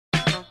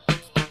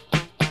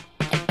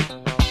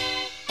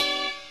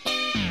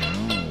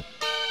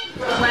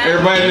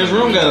Everybody in this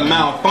room got a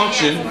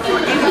malfunction.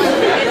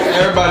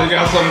 Everybody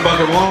got something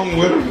fucking wrong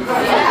with them.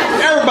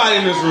 Everybody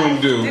in this room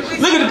do.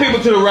 Look at the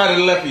people to the right and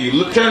the left of you.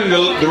 Turn to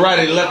the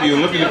right and the left of you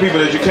and look at the people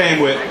that you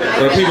came with,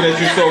 or the people that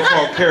you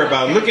so-called care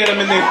about. Look at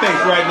them in their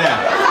face right now.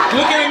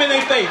 Look at them in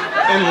their face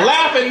and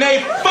laugh in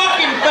their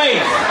fucking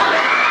face.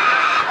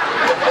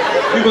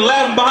 You've been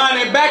laughing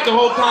behind their back the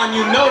whole time,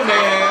 you know,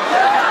 man.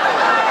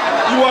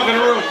 You walk in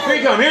the room, here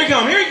he come, here he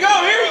come, here he go,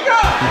 here he go.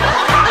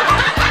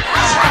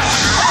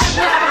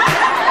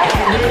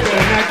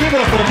 Now give it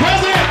up for the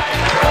president.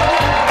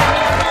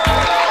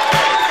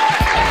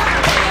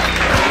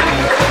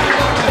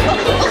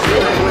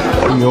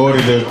 We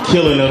ordered the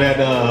killing of that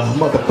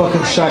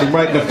motherfucker, shot him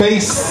right in the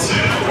face.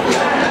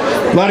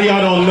 A lot of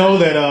y'all don't know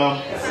that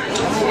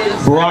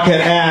Barack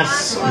had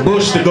asked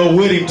Bush to go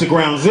with him to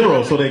Ground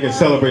Zero so they could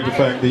celebrate the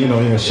fact that, you know,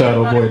 he had shot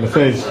old boy in the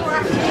face.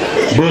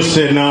 Bush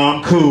said, "Nah,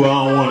 I'm cool, I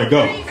don't want to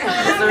go."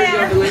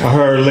 I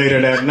heard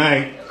later that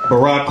night,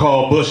 Barack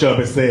called Bush up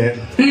and said,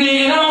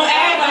 "You don't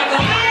act like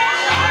a..."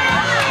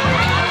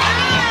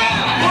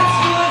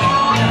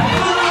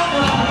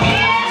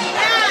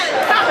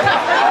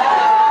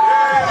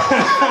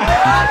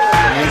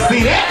 And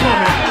see that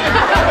coming.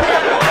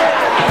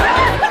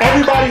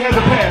 Everybody has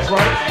a past,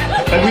 right?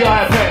 Like we all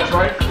have past,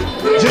 right?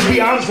 Just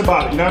be honest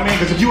about it, you know what I mean?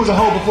 Because if you was a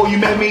hoe before you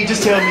met me,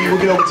 just tell me, we'll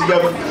get over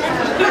together.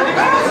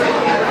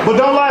 But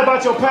don't lie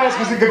about your past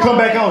because it could come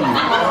back on you,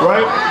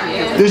 right?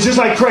 It's just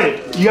like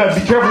credit. You gotta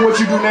be careful what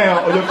you do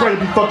now or your credit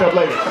be fucked up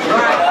later.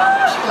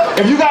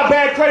 If you got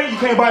bad credit, you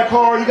can't buy a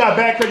car. You got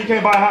bad credit, you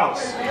can't buy a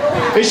house.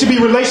 It should be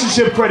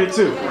relationship credit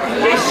too.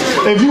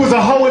 If you was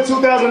a hoe in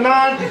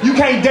 2009, you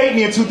can't date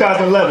me in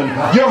 2011.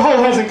 Your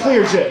hoe hasn't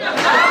cleared yet.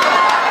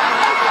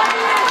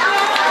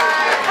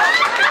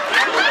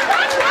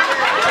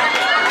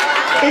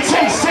 It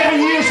takes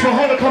 7 years for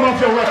her to come off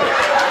your record.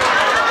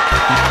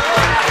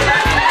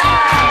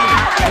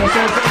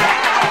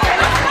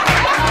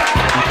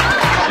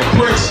 And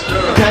Prince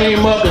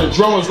came up and the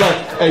drummer was like,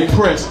 "Hey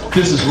Prince,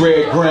 this is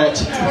Red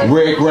Grant.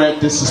 Red Grant,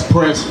 this is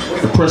Prince."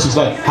 The Prince was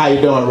like, "How you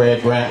doing,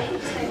 Red Grant?"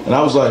 And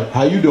I was like,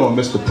 "How you doing,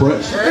 Mr.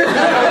 Prince?"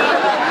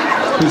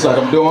 He's like,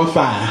 "I'm doing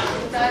fine."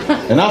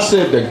 And I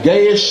said the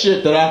gayest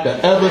shit that I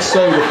could ever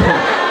say to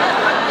Prince.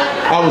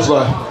 I was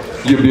like,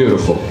 "You're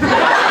beautiful."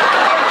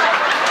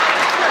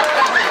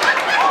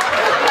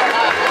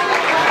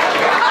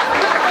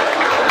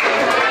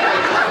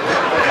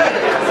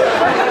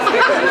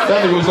 That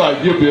nigga was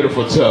like, "You're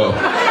beautiful too."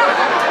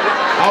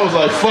 I was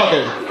like, "Fuck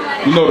it."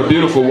 You know the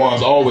beautiful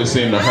ones always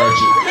seem to hurt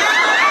you.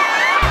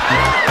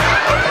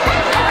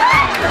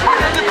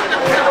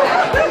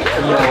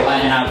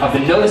 And I've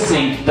been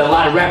noticing that a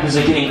lot of rappers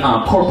are getting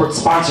corporate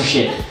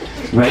sponsorship,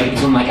 right?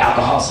 From like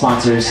alcohol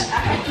sponsors,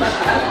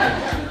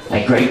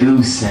 like Grey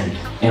Goose and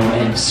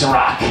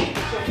Ciroc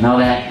and all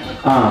that.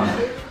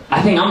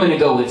 I think I'm gonna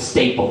go with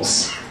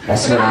Staples.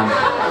 That's what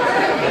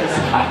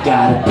I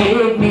got a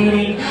big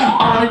meeting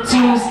on a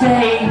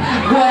Tuesday.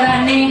 What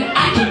I need,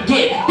 I can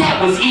get.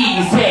 That was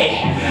easy.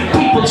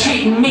 People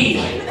treating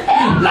me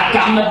like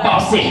I'm the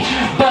bossy,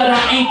 but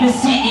I ain't the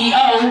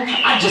CEO.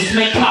 I just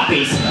make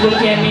copies.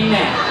 Look at me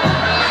now.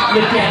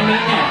 Look at me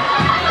now.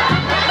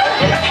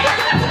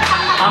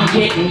 I'm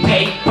getting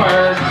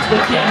paper.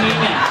 Look at me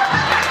now.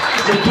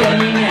 Look at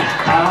me now.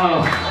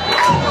 Oh.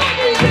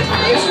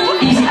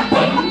 Easy,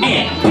 but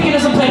picking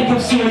up some play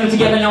groups, shooting them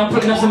together. Now I'm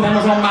putting up some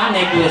memos on my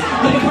necklace.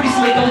 Looking pretty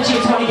slick, all the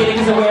chicks want to get it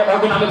because I wear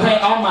ergonomic play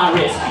on my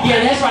wrist.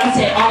 Yeah, that's right, I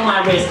said on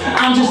my wrist.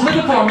 I'm just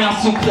looking for a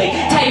mouse to click.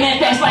 Tight man,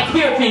 that's like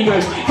spirit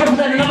fingers. Couple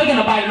that another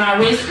gonna bite my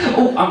wrist.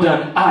 Oh, I'm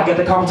done. I got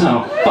the carpal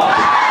tunnel. Fuck.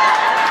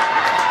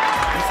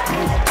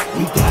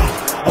 We got it.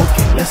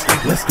 Okay, let's go,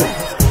 let's go.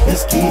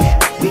 Let's get it.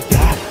 We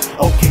got it.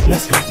 Okay,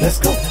 let's go, let's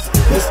go.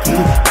 Let's get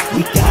it.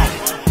 We got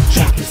it.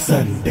 Chocolate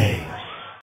Sundaes.